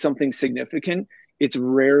 If you do something significant, it's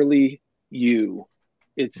rarely you.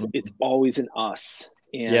 It's always an us.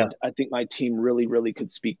 And I think my team really, really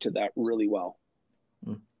could speak to that really well.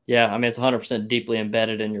 Yeah. I mean, it's 100% deeply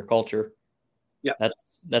embedded in your culture. Yeah.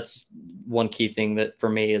 That's one key thing that for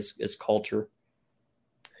me is culture.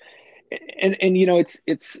 And it's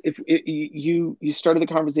if you started the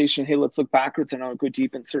conversation, hey, let's look backwards and I'll go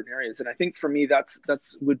deep in certain areas. And I think for me,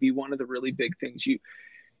 that's would be one of the really big things.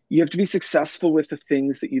 You have to be successful with the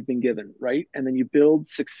things that you've been given, right? And then you build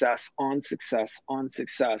success on success on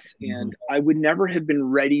success. Mm-hmm. And I would never have been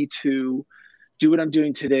ready to do what I'm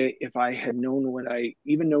doing today if I had known what I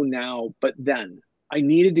even know now. But then I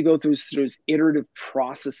needed to go through those iterative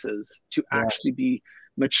processes to actually be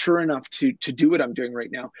mature enough to do what I'm doing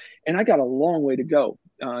right now. And I got a long way to go.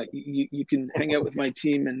 You can hang out with my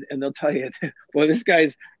team and they'll tell you, well, this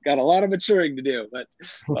guy's got a lot of maturing to do. But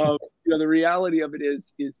the reality of it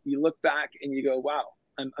is you look back and you go, wow,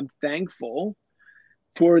 I'm thankful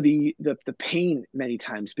for the pain many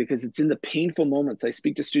times, because it's in the painful moments. I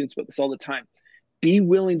speak to students about this all the time. Be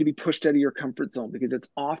willing to be pushed out of your comfort zone, because it's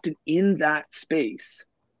often in that space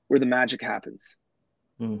where the magic happens.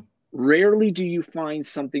 Rarely do you find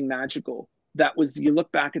something magical. You look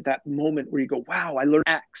back at that moment where you go, wow, I learned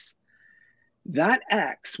X. That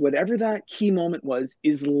X, whatever that key moment was,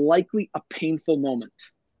 is likely a painful moment.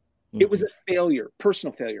 It was a failure,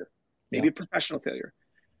 personal failure, maybe a professional failure.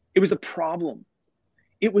 It was a problem.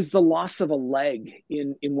 It was the loss of a leg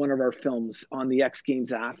in one of our films on the X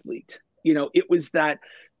Games athlete. It was that,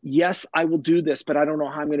 yes, I will do this, but I don't know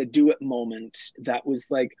how I'm going to do it moment. That was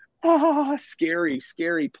like, scary,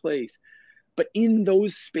 scary place. But in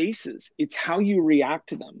those spaces, it's how you react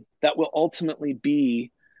to them that will ultimately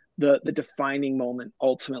be the defining moment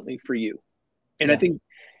ultimately for you. And I think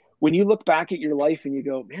when you look back at your life and you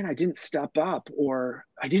go, man, I didn't step up, or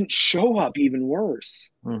I didn't show up, even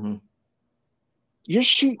worse. You're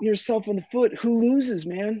shooting yourself in the foot. Who loses,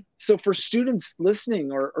 man? So for students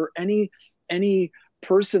listening, or any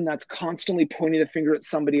person that's constantly pointing the finger at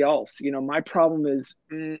somebody else, my problem is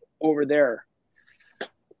over there.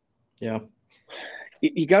 Yeah.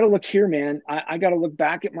 You got to look here, man. I got to look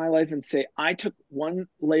back at my life and say, I took one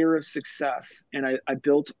layer of success and I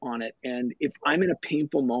built on it. And if I'm in a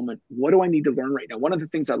painful moment, what do I need to learn right now? One of the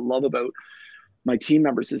things I love about my team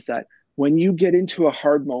members is that when you get into a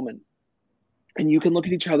hard moment and you can look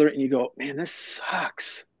at each other and you go, man, this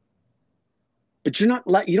sucks. But you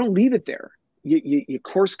don't leave it there. You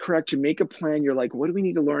course correct, you make a plan. You're like, what do we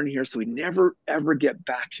need to learn here so we never, ever get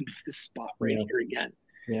back into this spot right here again?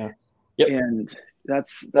 Yeah. Yep. And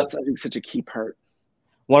that's I think such a key part.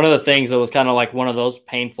 One of the things that was kind of like one of those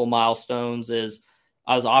painful milestones is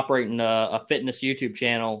I was operating a fitness YouTube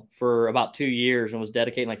channel for about 2 years and was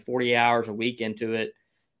dedicating like 40 hours a week into it.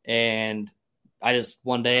 And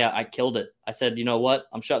one day I killed it. I said, you know what?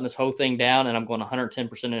 I'm shutting this whole thing down and I'm going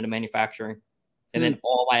 110% into manufacturing. And then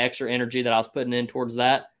all my extra energy that I was putting in towards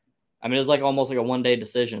that, I mean, it was like almost like a one-day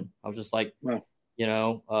decision. I was just like,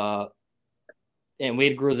 wow. And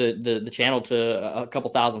we grew the channel to a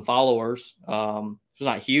couple thousand followers. It's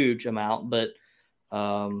not a huge amount, but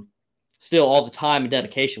still all the time and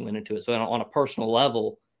dedication went into it. So on a personal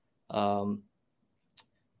level,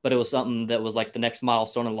 but it was something that was like the next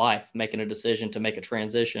milestone in life, making a decision to make a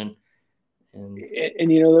transition.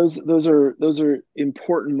 And you know, those are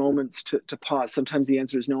important moments to pause. Sometimes the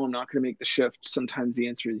answer is no, I'm not going to make the shift. Sometimes the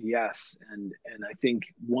answer is yes. And I think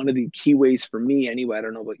one of the key ways for me anyway, I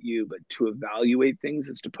don't know about you, but to evaluate things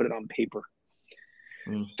is to put it on paper.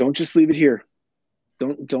 Don't just leave it here.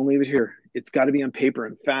 Don't leave it here. It's got to be on paper.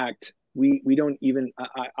 In fact, we don't even,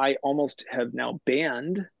 I almost have now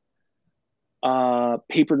banned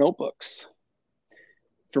paper notebooks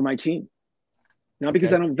for my team. Not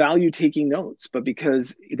because I don't value taking notes, but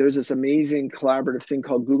because there's this amazing collaborative thing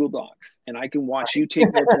called Google Docs. And I can watch you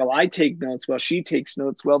take notes while I take notes, while she takes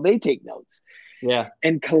notes, while they take notes. Yeah.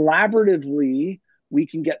 And collaboratively, we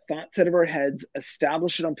can get thoughts out of our heads,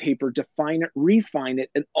 establish it on paper, define it, refine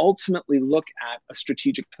it, and ultimately look at a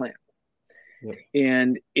strategic plan. Yeah.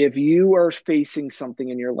 And if you are facing something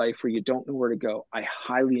in your life where you don't know where to go, I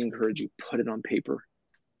highly encourage you, put it on paper.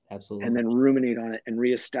 Absolutely. And then ruminate on it and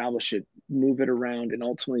reestablish it, move it around. And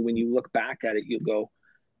ultimately, when you look back at it, you'll go,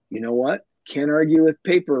 you know what? Can't argue with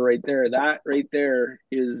paper right there. That right there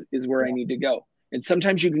is where I need to go. And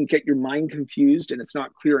sometimes you can get your mind confused and it's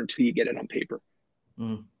not clear until you get it on paper.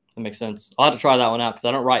 That makes sense. I'll have to try that one out because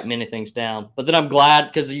I don't write many things down. But then I'm glad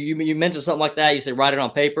because you mentioned something like that. You say write it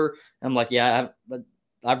on paper. I'm like, yeah,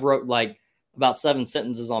 I've wrote like about 7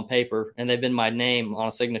 sentences on paper and they've been my name on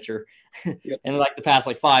a signature in like the past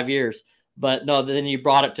like 5 years. But no, then you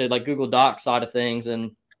brought it to like Google Docs side of things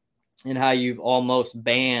and how you've almost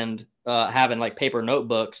banned having like paper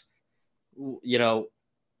notebooks. You know,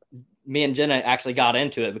 me and Jenna actually got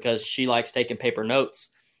into it because she likes taking paper notes.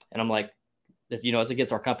 And I'm like, you know, it's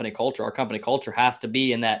against our company culture. Our company culture has to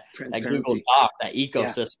be in that Google Doc, that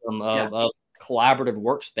ecosystem of collaborative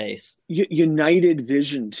workspace. United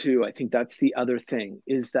vision too. I think that's the other thing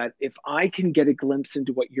is that if I can get a glimpse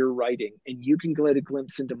into what you're writing and you can get a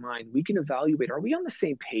glimpse into mine, we can evaluate, are we on the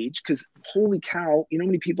same page? Because holy cow, you know how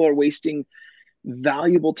many people are wasting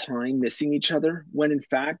valuable time missing each other when in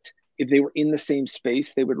fact, if they were in the same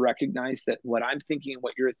space, they would recognize that what I'm thinking and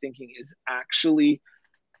what you're thinking is actually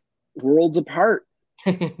worlds apart.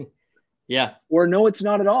 Yeah. Or no, it's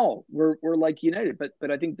not at all. We're like united.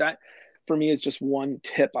 But I think that for me is just one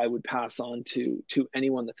tip I would pass on to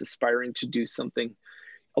anyone that's aspiring to do something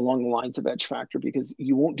along the lines of Edge Factor, because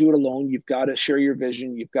you won't do it alone. You've got to share your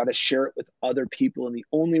vision. You've got to share it with other people. And the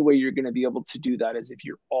only way you're going to be able to do that is if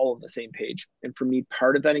you're all on the same page. And for me,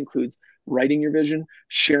 part of that includes writing your vision,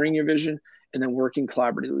 sharing your vision, and then working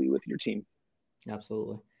collaboratively with your team.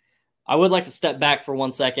 Absolutely. I would like to step back for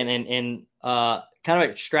 1 second and kind of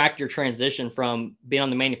extract your transition from being on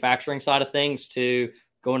the manufacturing side of things to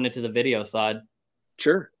going into the video side.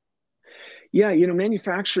 Sure. Yeah, you know,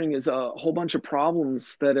 manufacturing is a whole bunch of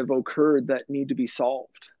problems that have occurred that need to be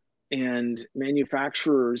solved. And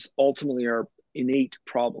manufacturers ultimately are innate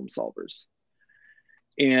problem solvers.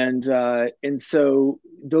 And so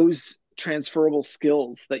those transferable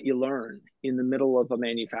skills that you learn in the middle of a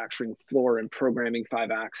manufacturing floor and programming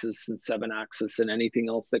 5-axis and 7-axis and anything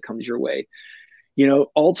else that comes your way, you know,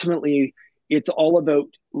 ultimately it's all about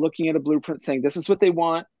looking at a blueprint saying, this is what they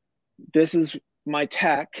want. This is my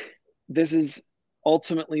tech. This is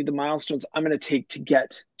ultimately the milestones I'm going to take to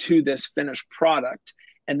get to this finished product.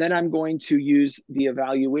 And then I'm going to use the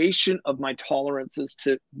evaluation of my tolerances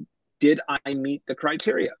to, did I meet the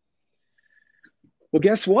criteria? Well,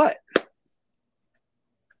 guess what?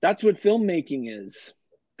 That's what filmmaking is.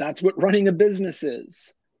 That's what running a business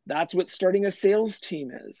is. That's what starting a sales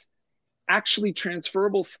team is. Actually,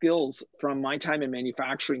 transferable skills from my time in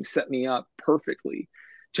manufacturing set me up perfectly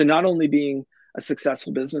to not only being a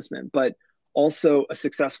successful businessman, but also a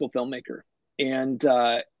successful filmmaker. And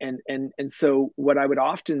so what I would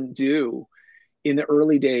often do in the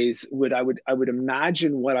early days I would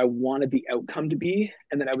imagine what I wanted the outcome to be.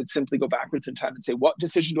 And then I would simply go backwards in time and say, what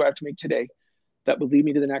decision do I have to make today that would lead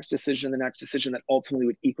me to the next decision that ultimately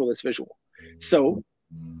would equal this visual? So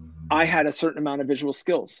I had a certain amount of visual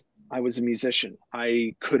skills. I was a musician.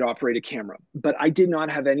 I could operate a camera, but I did not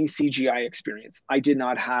have any CGI experience. I did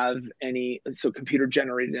not have any, so computer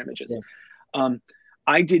generated images. Yeah.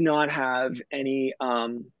 I did not have any,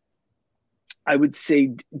 I would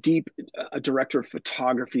say deep a director of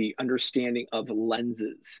photography understanding of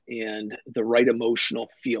lenses and the right emotional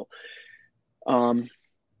feel.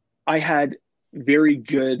 I had very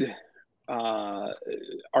good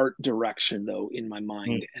art direction though in my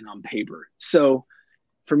mind and on paper. So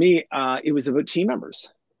for me, it was about team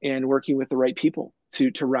members and working with the right people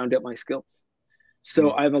to round out my skills.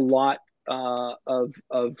 So I have a lot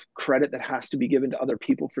of credit that has to be given to other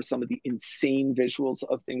people for some of the insane visuals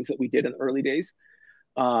of things that we did in the early days.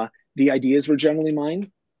 The ideas were generally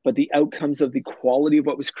mine, but the outcomes of the quality of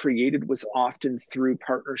what was created was often through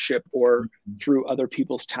partnership or through other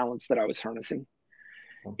people's talents that I was harnessing.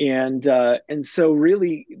 And so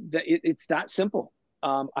really it's that simple.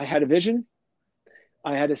 I had a vision.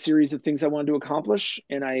 I had a series of things I wanted to accomplish,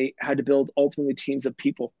 and I had to build ultimately teams of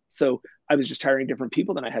people. So I was just hiring different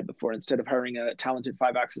people than I had before. Instead of hiring a talented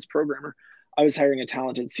 5-axis programmer, I was hiring a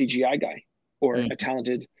talented CGI guy or a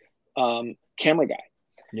talented camera guy.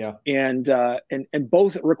 Yeah. And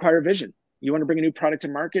both require vision. You want to bring a new product to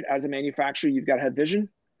market as a manufacturer, you've got to have vision.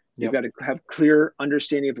 You've got to have clear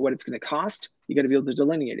understanding of what it's going to cost. You got to be able to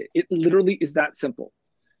delineate it. It literally is that simple,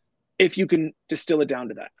 if you can distill it down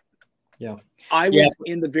to that. Yeah. I was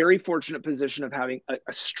in the very fortunate position of having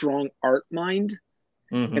a strong art mind,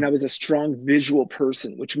 and I was a strong visual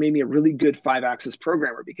person, which made me a really good 5-axis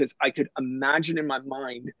programmer because I could imagine in my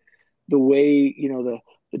mind the way, you know,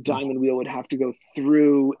 the diamond wheel would have to go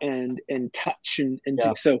through and touch and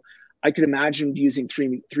do. So I could imagine using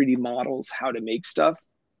 3D models, how to make stuff.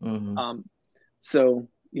 So,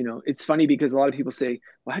 you know, it's funny because a lot of people say,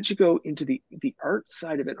 well, how'd you go into the art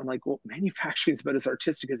side of it? I'm like, well, manufacturing is about as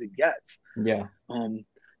artistic as it gets. Yeah.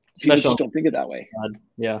 People just don't think it that way.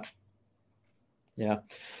 Yeah. Yeah.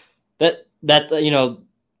 That, you know,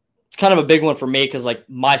 it's kind of a big one for me because like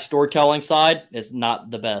my storytelling side is not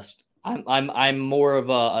the best. I'm more of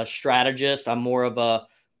a strategist. I'm more of a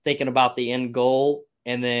thinking about the end goal,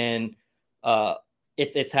 and then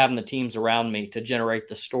it's having the teams around me to generate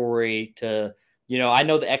the story. To, you know, I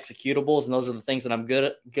know the executables, and those are the things that I'm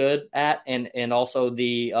good at, and also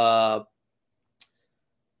the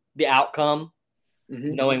outcome,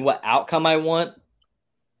 knowing what outcome I want,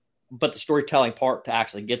 but the storytelling part to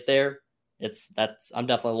actually get there. I'm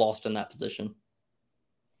definitely lost in that position.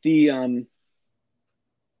 The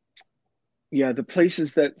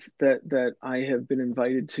places that I have been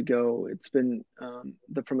invited to go, it's been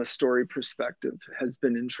from a story perspective has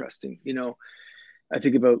been interesting. You know, I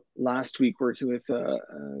think about last week working with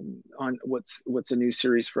on what's a new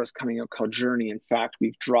series for us coming out called Journey. In fact,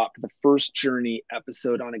 we've dropped the first Journey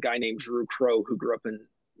episode on a guy named Drew Crow who grew up in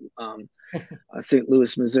St.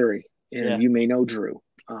 Louis, Missouri, and you may know Drew.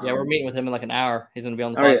 We're meeting with him in like an hour. He's going to be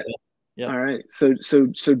on the podcast. Yep. All right.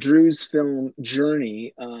 So Drew's film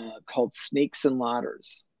Journey, called Snakes and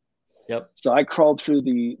Ladders. Yep. So I crawled through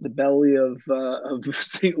the belly of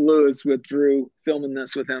St. Louis with Drew, filming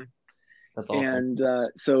this with him. That's awesome. And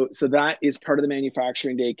so that is part of the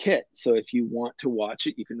manufacturing day kit. So if you want to watch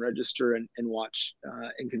it, you can register and watch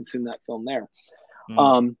and consume that film there.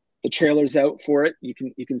 The trailer's out for it. You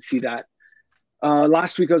can see that.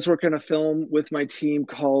 Last week I was working on a film with my team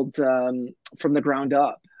called From the Ground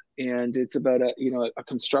Up. And it's about a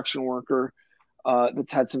construction worker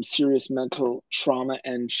that's had some serious mental trauma,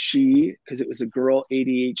 and she, because it was a girl,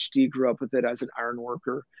 ADHD, grew up with it as an iron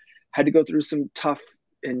worker, had to go through some tough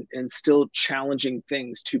and still challenging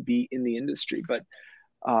things to be in the industry. But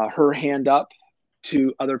her hand up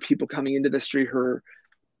to other people coming into the industry, her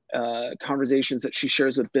conversations that she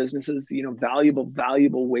shares with businesses, you know,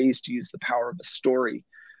 valuable ways to use the power of a story.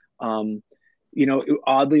 You know,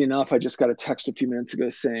 oddly enough, I just got a text a few minutes ago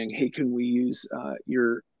saying, "Hey, can we use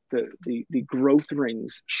the Growth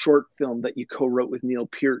Rings short film that you co-wrote with Neil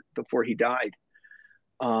Peart before he died?"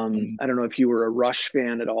 I don't know if you were a Rush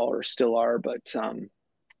fan at all or still are, but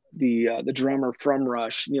the drummer from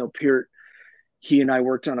Rush, Neil Peart, he and I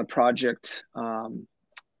worked on a project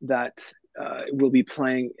that will be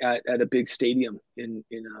playing at a big stadium in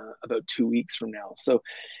about 2 weeks from now. So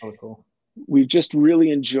cool. We've just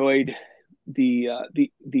really enjoyed the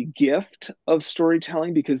gift of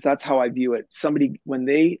storytelling, because that's how I view it. Somebody, when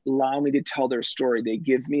they allow me to tell their story, they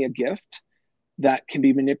give me a gift that can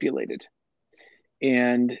be manipulated,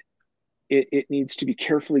 and it needs to be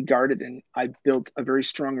carefully guarded. And I've built a very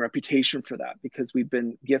strong reputation for that, because we've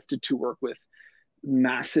been gifted to work with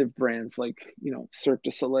massive brands like, you know, Cirque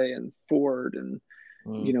du Soleil and Ford and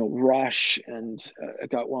you know, Rush, and I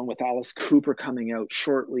got one with Alice Cooper coming out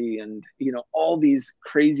shortly, and you know, all these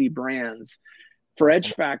crazy brands. For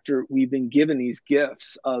Edge Factor, we've been given these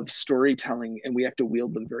gifts of storytelling, and we have to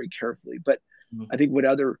wield them very carefully. But I think what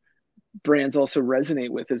other brands also resonate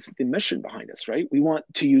with is the mission behind us, right? We want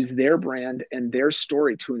to use their brand and their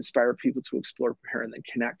story to inspire people to explore, prepare, and then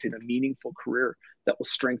connect in a meaningful career that will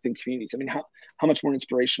strengthen communities. I mean, how much more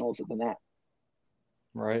inspirational is it than that?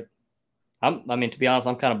 Right. I mean, to be honest,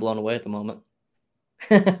 I'm kind of blown away at the moment.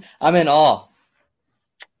 I'm in awe.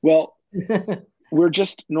 Well, we're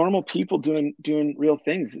just normal people doing real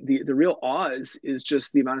things. The real awe is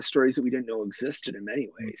just the amount of stories that we didn't know existed in many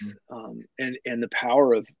ways, and the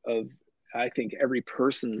power of I think every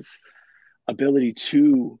person's ability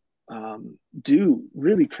to do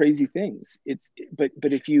really crazy things. But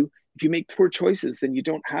if you make poor choices, then you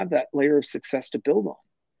don't have that layer of success to build on.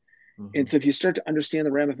 And so if you start to understand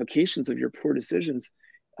the ramifications of your poor decisions,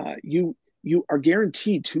 you are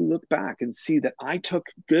guaranteed to look back and see that I took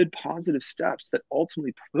good, positive steps that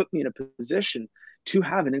ultimately put me in a position to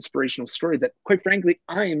have an inspirational story that, quite frankly,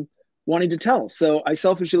 I'm wanting to tell. So I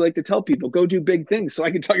selfishly like to tell people, go do big things so I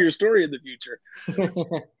can tell your story in the future.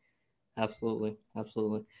 Absolutely.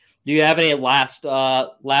 Absolutely. Do you have any last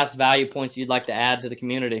value points you'd like to add to the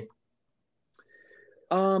community?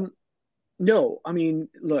 No, I mean,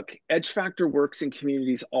 look, Edge Factor works in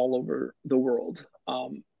communities all over the world.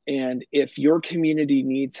 And if your community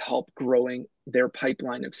needs help growing their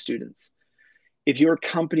pipeline of students, if your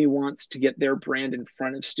company wants to get their brand in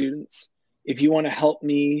front of students, if you want to help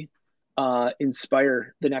me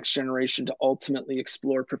inspire the next generation to ultimately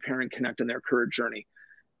explore, prepare, and connect on their career journey,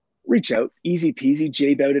 reach out. Easy peasy,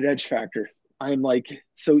 j-bout at Edge Factor. I'm like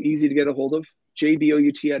so easy to get a hold of.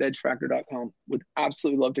 JBOUT at edgefactor.com. Would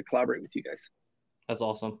absolutely love to collaborate with you guys. That's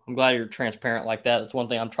awesome. I'm glad you're transparent like that. That's one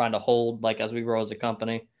thing I'm trying to hold, like, as we grow as a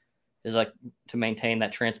company, is like to maintain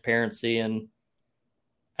that transparency and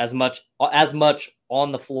as much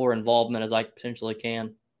on the floor involvement as I potentially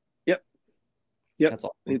can. Yep. That's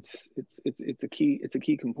awesome. It's a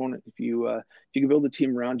key component. If you can build a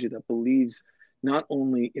team around you that believes not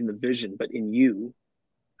only in the vision, but in you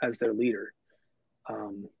as their leader,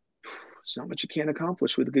 there's not much you can't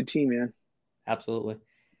accomplish with a good team, man. Absolutely.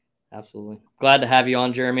 Glad to have you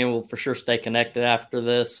on, Jeremy. We'll for sure stay connected after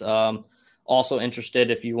this. Also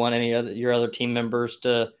interested if you want your other team members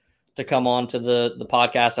to come on to the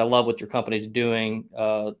podcast. I love what your company's doing.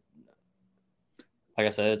 Like I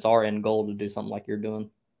said, it's our end goal to do something like you're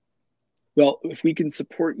doing. Well, if we can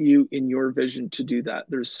support you in your vision to do that,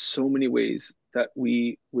 there's so many ways that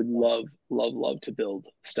we would love to build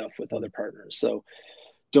stuff with other partners. So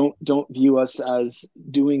don't view us as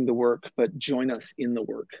doing the work, but join us in the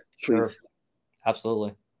work, please. Sure.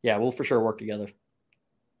 Absolutely. Yeah, we'll for sure work together.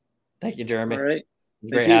 Thank you, Jeremy. All right.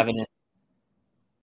 It's great having you.